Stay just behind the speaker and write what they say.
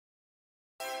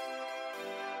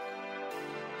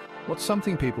What's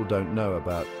something people don't know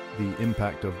about the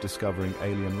impact of discovering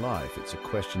alien life? It's a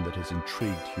question that has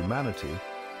intrigued humanity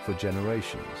for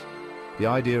generations. The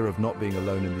idea of not being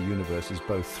alone in the universe is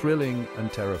both thrilling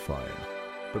and terrifying.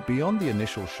 But beyond the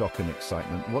initial shock and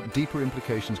excitement, what deeper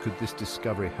implications could this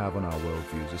discovery have on our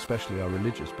worldviews, especially our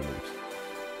religious beliefs?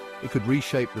 It could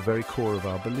reshape the very core of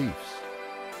our beliefs.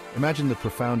 Imagine the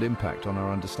profound impact on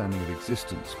our understanding of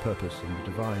existence, purpose, and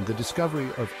the divine. The discovery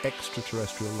of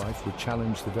extraterrestrial life would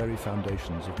challenge the very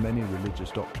foundations of many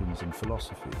religious doctrines and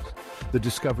philosophies. The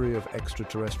discovery of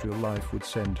extraterrestrial life would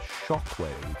send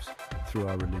shockwaves through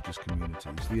our religious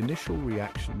communities. The initial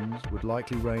reactions would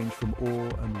likely range from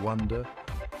awe and wonder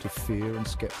to fear and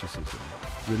skepticism.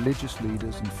 Religious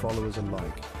leaders and followers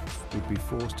alike would be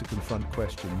forced to confront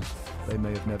questions they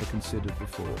may have never considered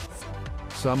before.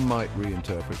 Some might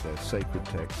reinterpret their sacred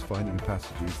texts, finding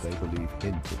passages they believe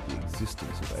hint at the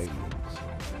existence of aliens.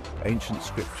 Ancient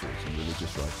scriptures and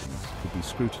religious writings could be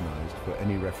scrutinized for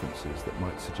any references that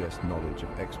might suggest knowledge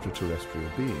of extraterrestrial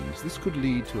beings. This could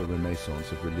lead to a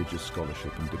renaissance of religious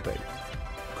scholarship and debate.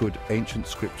 Could ancient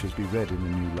scriptures be read in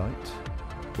a new light?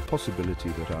 The possibility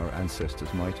that our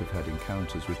ancestors might have had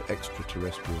encounters with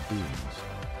extraterrestrial beings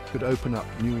could open up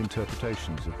new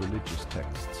interpretations of religious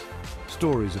texts.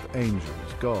 Stories of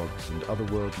angels, gods, and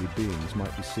otherworldly beings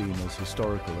might be seen as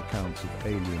historical accounts of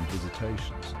alien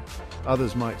visitations.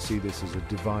 Others might see this as a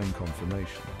divine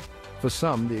confirmation. For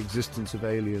some, the existence of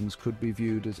aliens could be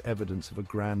viewed as evidence of a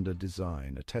grander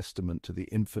design, a testament to the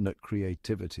infinite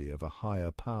creativity of a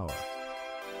higher power.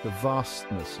 The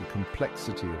vastness and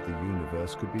complexity of the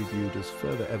universe could be viewed as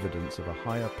further evidence of a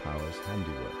higher power's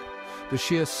handiwork. The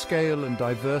sheer scale and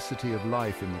diversity of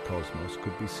life in the cosmos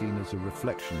could be seen as a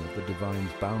reflection of the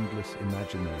divine's boundless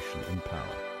imagination and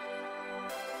power.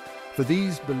 For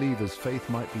these believers, faith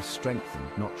might be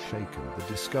strengthened, not shaken. The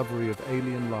discovery of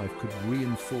alien life could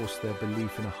reinforce their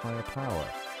belief in a higher power,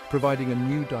 providing a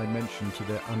new dimension to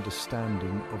their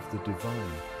understanding of the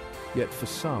divine. Yet for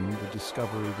some, the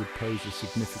discovery would pose a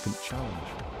significant challenge.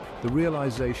 The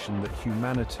realization that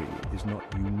humanity is not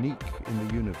unique in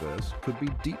the universe could be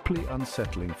deeply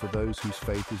unsettling for those whose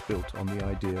faith is built on the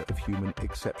idea of human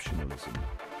exceptionalism.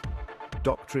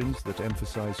 Doctrines that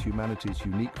emphasize humanity's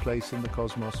unique place in the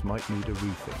cosmos might need a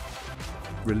rethink.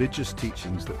 Religious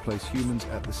teachings that place humans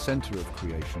at the center of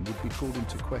creation would be called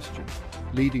into question,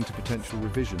 leading to potential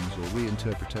revisions or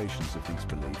reinterpretations of these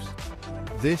beliefs.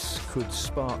 This could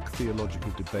spark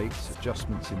theological debates,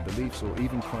 adjustments in beliefs, or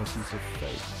even crises of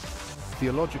faith.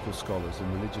 Theological scholars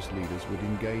and religious leaders would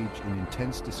engage in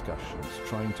intense discussions,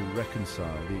 trying to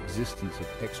reconcile the existence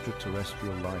of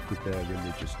extraterrestrial life with their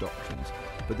religious doctrines.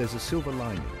 But there's a silver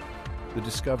lining. The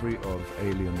discovery of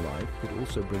alien life could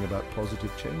also bring about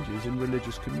positive changes in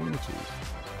religious communities.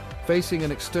 Facing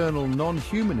an external,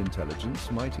 non-human intelligence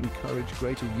might encourage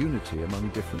greater unity among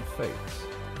different faiths.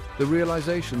 The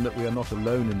realization that we are not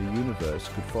alone in the universe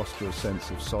could foster a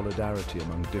sense of solidarity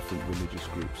among different religious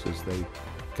groups as they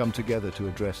come together to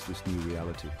address this new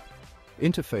reality.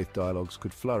 Interfaith dialogues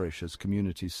could flourish as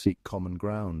communities seek common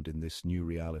ground in this new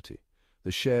reality.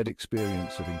 The shared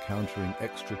experience of encountering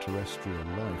extraterrestrial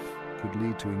life could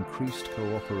lead to increased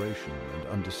cooperation and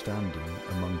understanding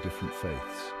among different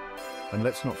faiths. And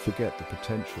let's not forget the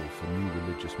potential for new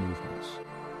religious movements.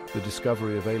 The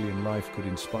discovery of alien life could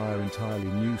inspire entirely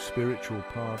new spiritual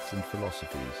paths and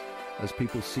philosophies, as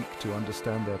people seek to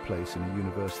understand their place in a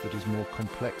universe that is more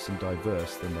complex and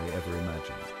diverse than they ever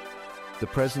imagined. The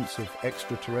presence of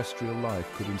extraterrestrial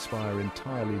life could inspire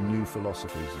entirely new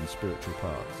philosophies and spiritual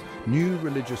paths. New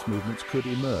religious movements could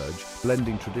emerge,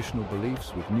 blending traditional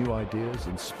beliefs with new ideas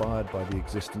inspired by the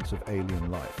existence of alien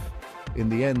life. In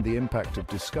the end, the impact of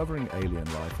discovering alien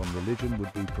life on religion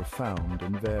would be profound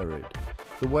and varied.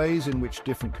 The ways in which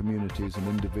different communities and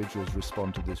individuals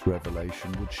respond to this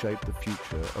revelation would shape the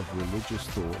future of religious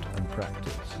thought and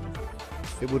practice.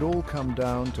 It would all come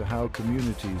down to how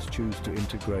communities choose to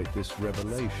integrate this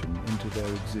revelation into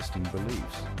their existing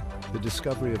beliefs. The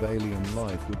discovery of alien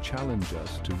life would challenge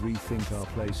us to rethink our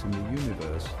place in the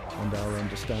universe and our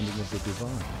understanding of the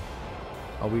divine.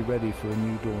 Are we ready for a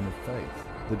new dawn of faith?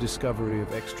 The discovery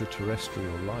of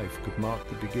extraterrestrial life could mark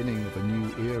the beginning of a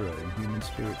new era in human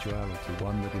spirituality,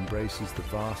 one that embraces the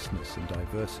vastness and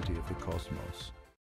diversity of the cosmos.